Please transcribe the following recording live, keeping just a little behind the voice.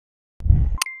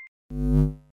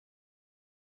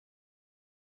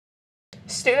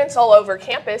Students all over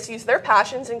campus use their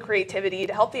passions and creativity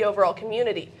to help the overall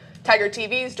community. Tiger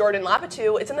TV's Jordan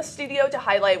Lapitu is in the studio to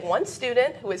highlight one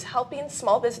student who is helping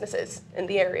small businesses in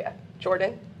the area.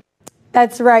 Jordan?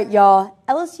 That's right, y'all.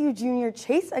 LSU Junior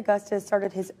Chase Augustus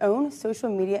started his own social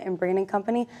media and branding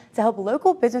company to help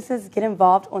local businesses get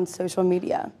involved on social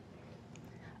media.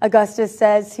 Augustus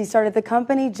says he started the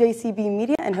company JCB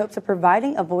Media in hopes of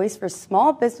providing a voice for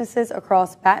small businesses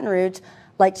across Baton Rouge,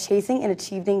 like Chasing and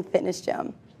Achieving Fitness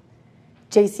Gym.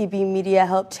 JCB Media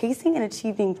helped Chasing and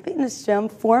Achieving Fitness Gym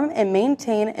form and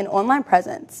maintain an online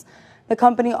presence. The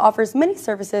company offers many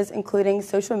services, including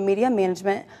social media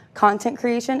management, content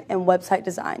creation, and website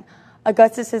design.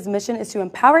 Augustus's mission is to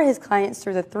empower his clients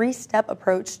through the three-step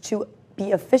approach to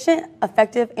be efficient,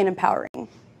 effective, and empowering.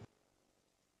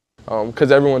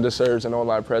 Because everyone deserves an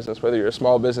online presence, whether you're a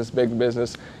small business, big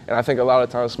business, and I think a lot of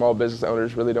times small business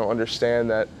owners really don't understand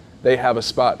that they have a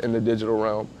spot in the digital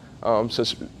realm. So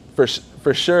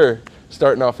for sure,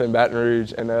 starting off in Baton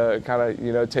Rouge and kind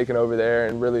of taking over there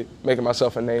and really making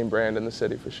myself a name brand in the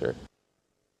city for sure.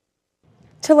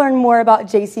 To learn more about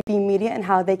JCB Media and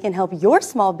how they can help your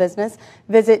small business,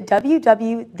 visit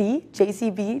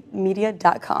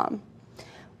www.thejcbmedia.com.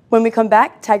 When we come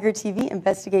back, Tiger TV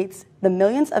investigates the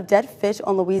millions of dead fish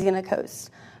on Louisiana coast.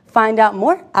 Find out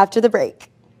more after the break.